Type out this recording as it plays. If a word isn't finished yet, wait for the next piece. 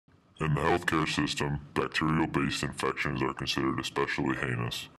In the healthcare system, bacterial-based infections are considered especially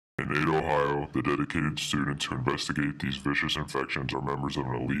heinous. In Ada, Ohio, the dedicated students who investigate these vicious infections are members of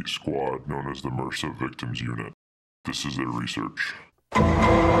an elite squad known as the MRSA Victims Unit. This is their research.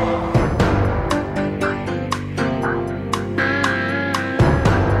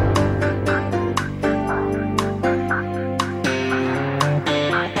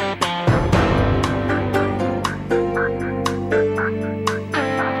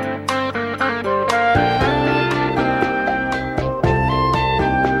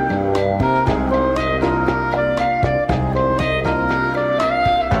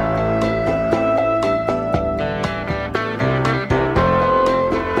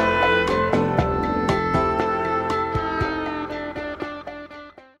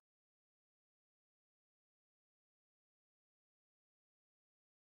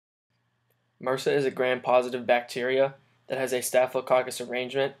 MRSA is a gram-positive bacteria that has a Staphylococcus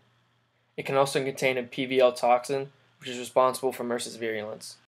arrangement. It can also contain a PVL toxin, which is responsible for MRSA's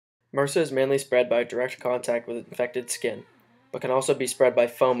virulence. MRSA is mainly spread by direct contact with infected skin, but can also be spread by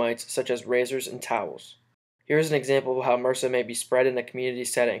fomites such as razors and towels. Here is an example of how MRSA may be spread in a community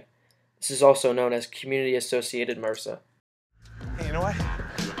setting. This is also known as community-associated MRSA. Hey, you know what?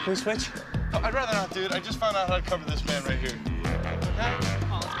 Can we switch? Oh, I'd rather not, dude. I just found out how to cover this man right here. Okay?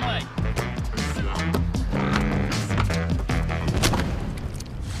 Oh, let's play.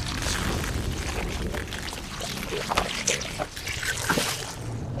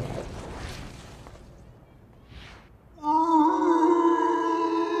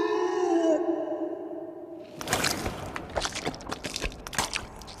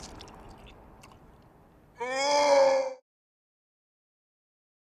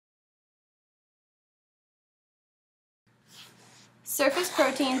 Surface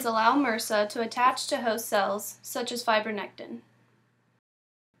proteins allow MRSA to attach to host cells, such as fibronectin.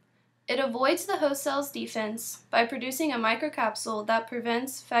 It avoids the host cell's defense by producing a microcapsule that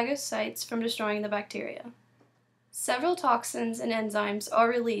prevents phagocytes from destroying the bacteria. Several toxins and enzymes are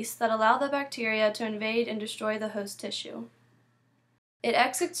released that allow the bacteria to invade and destroy the host tissue. It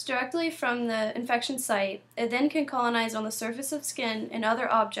exits directly from the infection site. It then can colonize on the surface of skin and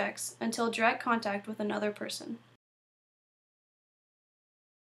other objects until direct contact with another person.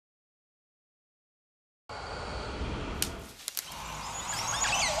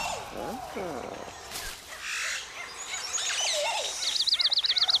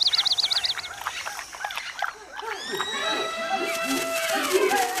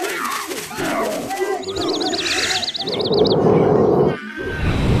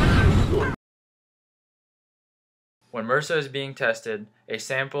 When MRSA is being tested, a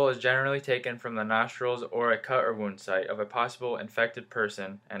sample is generally taken from the nostrils or a cut or wound site of a possible infected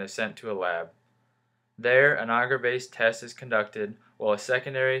person and is sent to a lab. There, an agar-based test is conducted while a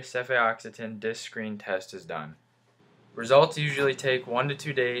secondary cephaloxetine disc screen test is done. Results usually take 1 to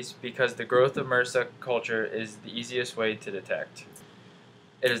 2 days because the growth of MRSA culture is the easiest way to detect.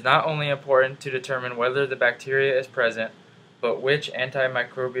 It is not only important to determine whether the bacteria is present, but which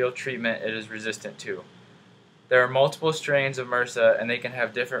antimicrobial treatment it is resistant to. There are multiple strains of MRSA and they can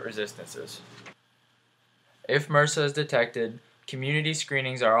have different resistances. If MRSA is detected, community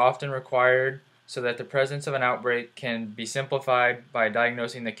screenings are often required so that the presence of an outbreak can be simplified by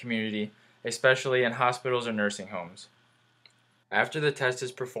diagnosing the community, especially in hospitals or nursing homes. After the test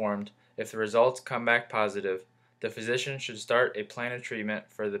is performed, if the results come back positive, the physician should start a plan of treatment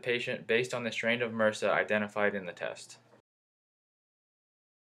for the patient based on the strain of MRSA identified in the test.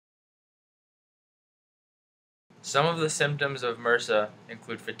 Some of the symptoms of MRSA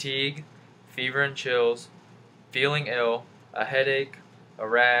include fatigue, fever and chills, feeling ill, a headache, a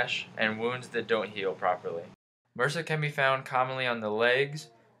rash, and wounds that don't heal properly. MRSA can be found commonly on the legs,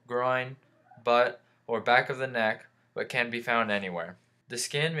 groin, butt, or back of the neck, but can be found anywhere. The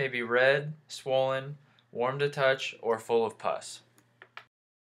skin may be red, swollen, warm to touch, or full of pus.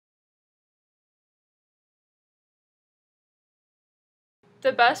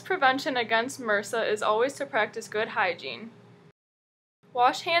 The best prevention against MRSA is always to practice good hygiene.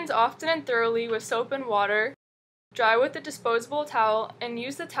 Wash hands often and thoroughly with soap and water, dry with a disposable towel, and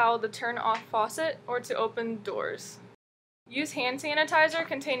use the towel to turn off faucet or to open doors. Use hand sanitizer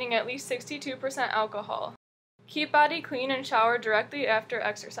containing at least 62% alcohol. Keep body clean and shower directly after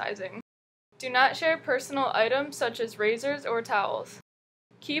exercising. Do not share personal items such as razors or towels.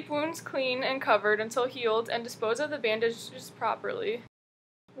 Keep wounds clean and covered until healed and dispose of the bandages properly.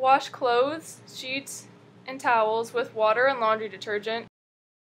 Wash clothes, sheets, and towels with water and laundry detergent,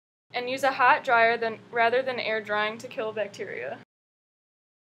 and use a hot dryer rather than air drying to kill bacteria.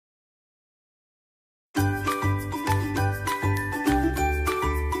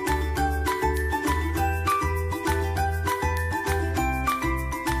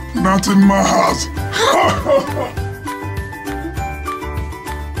 Not in my house.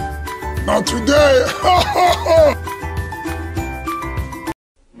 Not today.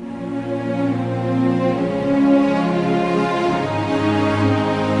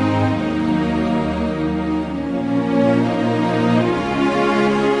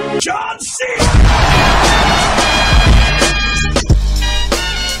 John C.